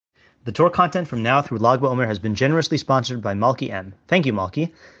The Torah content from now through Lag BaOmer has been generously sponsored by Malki M. Thank you,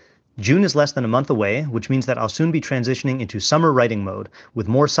 Malki. June is less than a month away, which means that I'll soon be transitioning into summer writing mode, with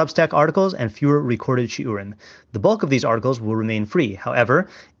more Substack articles and fewer recorded shiurim. The bulk of these articles will remain free. However,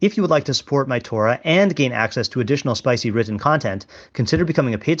 if you would like to support my Torah and gain access to additional spicy written content, consider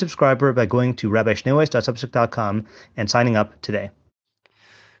becoming a paid subscriber by going to rabbischneeweiss.substack.com and signing up today.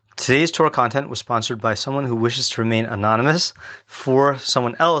 Today's Torah content was sponsored by someone who wishes to remain anonymous for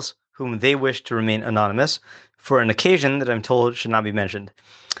someone else whom they wish to remain anonymous for an occasion that I'm told should not be mentioned.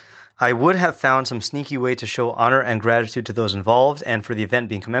 I would have found some sneaky way to show honor and gratitude to those involved and for the event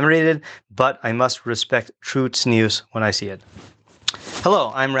being commemorated, but I must respect true tznius when I see it.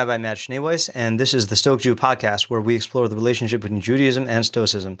 Hello, I'm Rabbi Matt Schneeweiss, and this is the Stoic Jew podcast, where we explore the relationship between Judaism and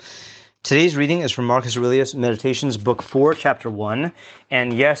Stoicism. Today's reading is from Marcus Aurelius, Meditations, Book 4, Chapter 1.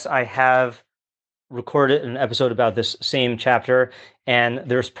 And yes, I have recorded an episode about this same chapter, and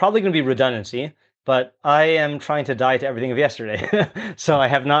there's probably going to be redundancy, but I am trying to die to everything of yesterday. So I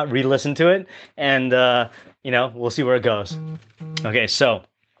have not re-listened to it, and, we'll see where it goes. Okay, so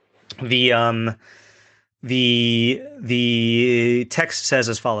the text says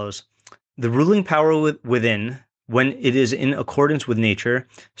as follows: the ruling power within, when it is in accordance with nature,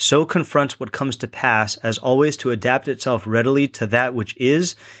 so confronts what comes to pass as always to adapt itself readily to that which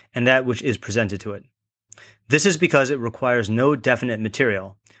is and that which is presented to it. This is because it requires no definite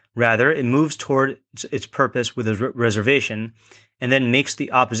material. Rather, it moves toward its purpose with a reservation, and then makes the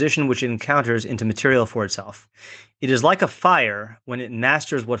opposition which it encounters into material for itself. It is like a fire when it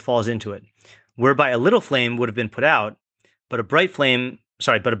masters what falls into it, whereby a little flame would have been put out, but a bright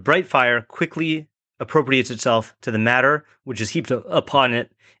fire quickly appropriates itself to the matter which is heaped upon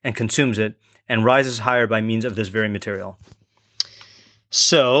it and consumes it, and rises higher by means of this very material.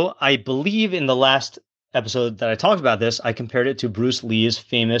 So, I believe in the last episode that I talked about this, I compared it to Bruce Lee's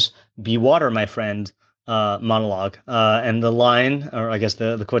famous "Be Water, My Friend" monologue. And the line, or I guess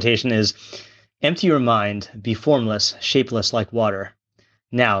the quotation is, "Empty your mind, be formless, shapeless like water.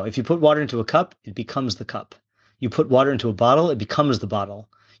 Now, if you put water into a cup, it becomes the cup. You put water into a bottle, it becomes the bottle.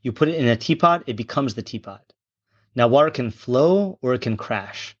 You put it in a teapot, it becomes the teapot. Now, water can flow or it can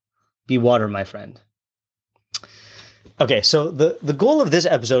crash. Be water, my friend." Okay, so the goal of this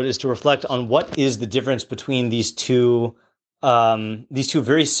episode is to reflect on what is the difference between these two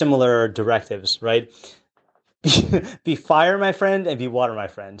very similar directives, right? Be fire, my friend, and be water, my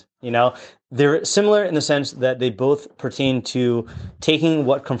friend. They're similar in the sense that they both pertain to taking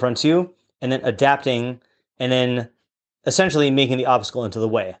what confronts you and then adapting, and then essentially making the obstacle into the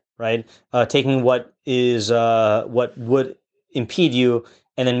way, right? Taking what would impede you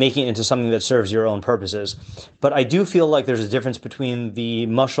and then making it into something that serves your own purposes. But I do feel like there's a difference between the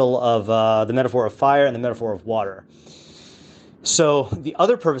mashal of the metaphor of fire and the metaphor of water. So the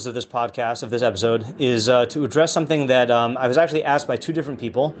other purpose of this podcast, of this episode, is to address something that I was actually asked by two different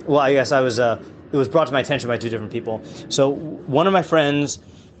people. Well, I guess it was brought to my attention by two different people. So one of my friends,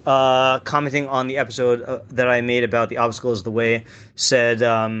 commenting on the episode that I made about the obstacle is the way, said,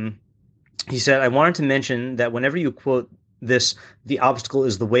 he said, "I wanted to mention that whenever you quote this, the obstacle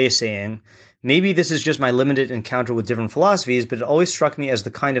is the way saying, maybe this is just my limited encounter with different philosophies, but it always struck me as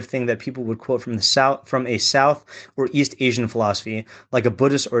the kind of thing that people would quote from a South or East Asian philosophy, like a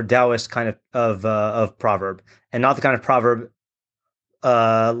Buddhist or Taoist kind of proverb, and not the kind of proverb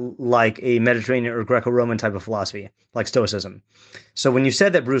like a Mediterranean or Greco-Roman type of philosophy, like Stoicism." So when you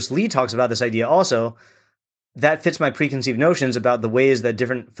said that Bruce Lee talks about this idea also, that fits my preconceived notions about the ways that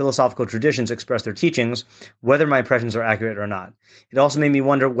different philosophical traditions express their teachings, whether my impressions are accurate or not. It also made me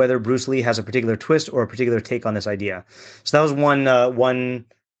wonder whether Bruce Lee has a particular twist or a particular take on this idea. So that was one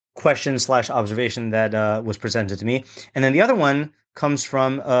question / observation that was presented to me. And then the other one comes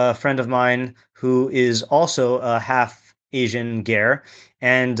from a friend of mine who is also a half Asian ger,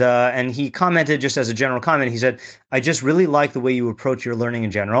 and he commented, just as a general comment, he said, "I just really like the way you approach your learning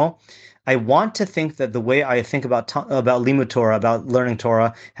in general. I want to think that the way I think about limud Torah, about learning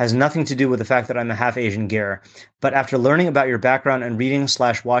Torah, has nothing to do with the fact that I'm a half Asian ger. But after learning about your background and reading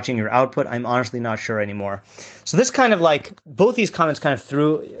 / watching your output, I'm honestly not sure anymore." So this kind of both these comments kind of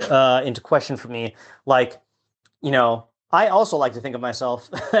threw into question for me, I also like to think of myself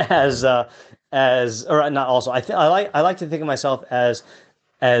as or not also, I like to think of myself as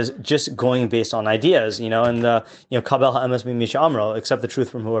just going based on ideas, and kabel ha'emes mimisha amro, accept the truth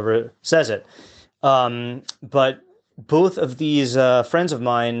from whoever says it. But both of these friends of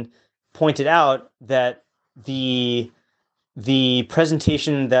mine pointed out that the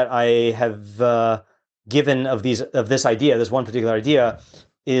presentation that I have given of this idea, this one particular idea,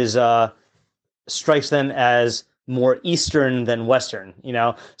 is strikes them as more Eastern than Western,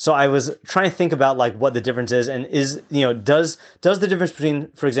 So I was trying to think about like what the difference is, and does the difference between,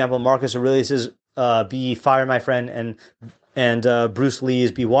 for example, Marcus Aurelius's "Be fire, my friend," and Bruce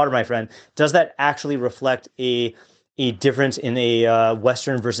Lee's "Be water, my friend," does that actually reflect a difference in a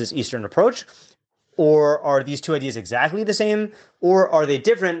Western versus Eastern approach? Or are these two ideas exactly the same, or are they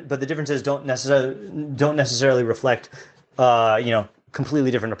different, but the differences don't necessarily reflect,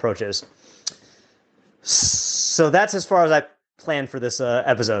 completely different approaches? So that's as far as I planned for this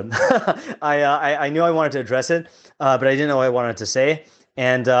episode. I knew I wanted to address it, but I didn't know what I wanted to say,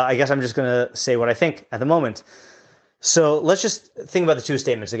 and I guess I'm just going to say what I think at the moment. So let's just think about the two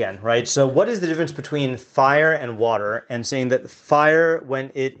statements again, right? So what is the difference between fire and water, and saying that fire,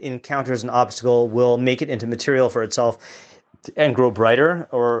 when it encounters an obstacle, will make it into material for itself and grow brighter?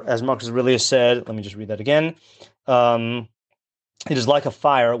 Or as Marcus Aurelius said, let me just read that again. It is like a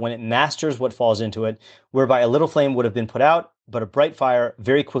fire when it masters what falls into it, whereby a little flame would have been put out, but a bright fire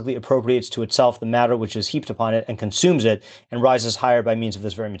very quickly appropriates to itself the matter which is heaped upon it and consumes it and rises higher by means of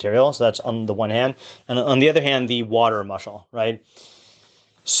this very material. So that's on the one hand. And on the other hand, the water muscle, right?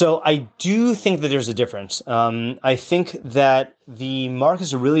 So I do think that there's a difference. I think that the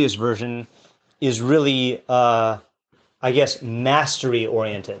Marcus Aurelius version is really, mastery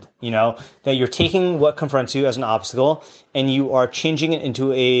oriented, that you're taking what confronts you as an obstacle and you are changing it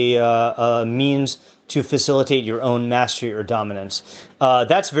into a means to facilitate your own mastery or dominance.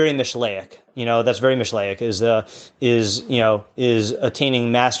 That's very Micheleic. That's very Micheleic, is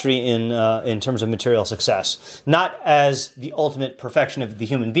attaining mastery in terms of material success, not as the ultimate perfection of the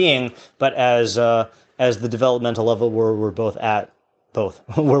human being, but as the developmental level where we're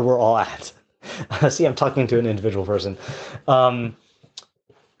where we're all at. See, I'm talking to an individual person.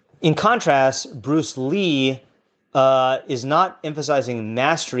 In contrast, Bruce Lee is not emphasizing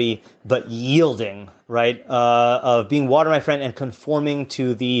mastery, but yielding, right? Of being water, my friend, and conforming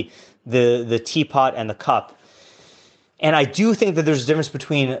to the teapot and the cup. And I do think that there's a difference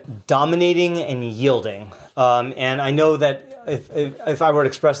between dominating and yielding. And I know that if I were to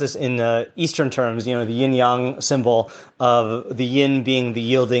express this in Eastern terms, the yin-yang symbol of the yin being the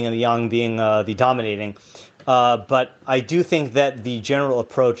yielding and the yang being the dominating. But I do think that the general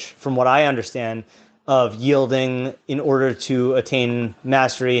approach, from what I understand, of yielding in order to attain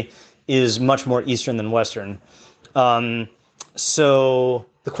mastery is much more Eastern than Western. So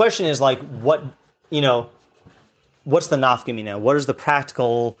the question is like, what's the nafkamina? What is the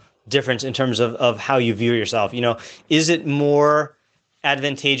practical difference in terms of how you view yourself? Is it more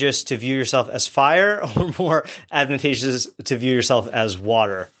advantageous to view yourself as fire or more advantageous to view yourself as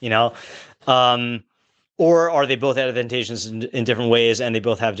water? Or are they both advantageous in different ways and they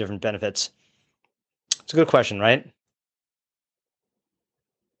both have different benefits? It's a good question, right?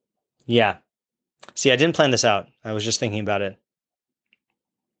 Yeah. See, I didn't plan this out. I was just thinking about it.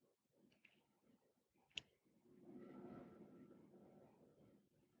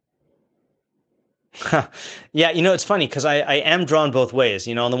 Yeah, it's funny because I am drawn both ways.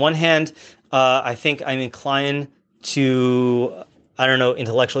 On the one hand, I think I'm inclined to, I don't know,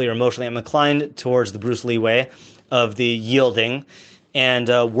 intellectually or emotionally, I'm inclined towards the Bruce Lee way of the yielding and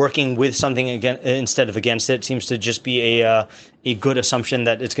working with something again instead of against it. Seems to just be a good assumption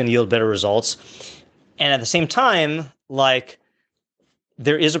that it's going to yield better results. And at the same time, like,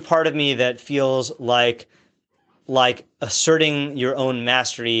 there is a part of me that feels like asserting your own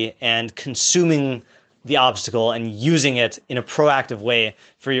mastery and consuming the obstacle and using it in a proactive way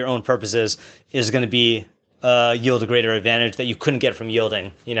for your own purposes is going to be yield a greater advantage that you couldn't get from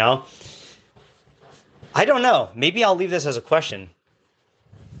yielding. I don't know. Maybe I'll leave this as a question.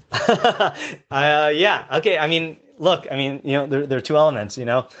 Yeah. Okay. I mean, look. I mean, there are two elements.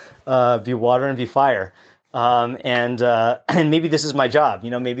 Be water and be fire. And maybe this is my job.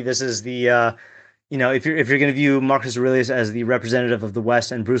 Maybe this is the. If you're going to view Marcus Aurelius as the representative of the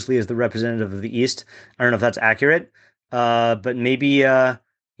West and Bruce Lee as the representative of the East, I don't know if that's accurate, but maybe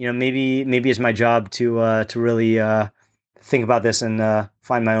maybe it's my job to really think about this and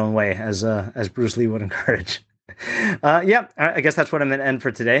find my own way, as Bruce Lee would encourage. Yeah, I guess that's what I'm going to end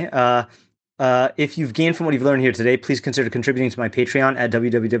for today. If you've gained from what you've learned here today, please consider contributing to my Patreon at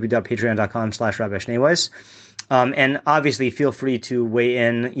www.patreon.com/rabbischneeweiss. And obviously, feel free to weigh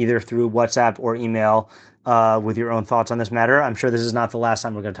in either through WhatsApp or email with your own thoughts on this matter. I'm sure this is not the last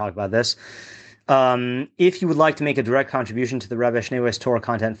time we're going to talk about this. If you would like to make a direct contribution to the Rabbi Schneeweiss Torah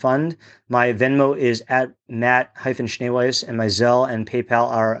Content Fund, my Venmo is at Matt-Schneeweiss, and my Zelle and PayPal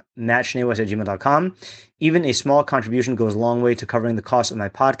are mattschneeweiss@gmail.com. Even a small contribution goes a long way to covering the cost of my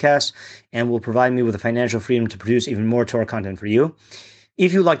podcast and will provide me with the financial freedom to produce even more Torah content for you.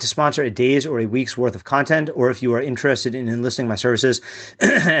 If you'd like to sponsor a day's or a week's worth of content, or if you are interested in enlisting my services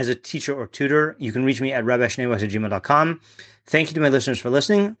as a teacher or tutor, you can reach me at rabbishneiwas@gmail.com. Thank you to my listeners for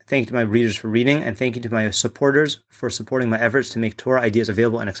listening. Thank you to my readers for reading. And thank you to my supporters for supporting my efforts to make Torah ideas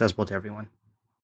available and accessible to everyone.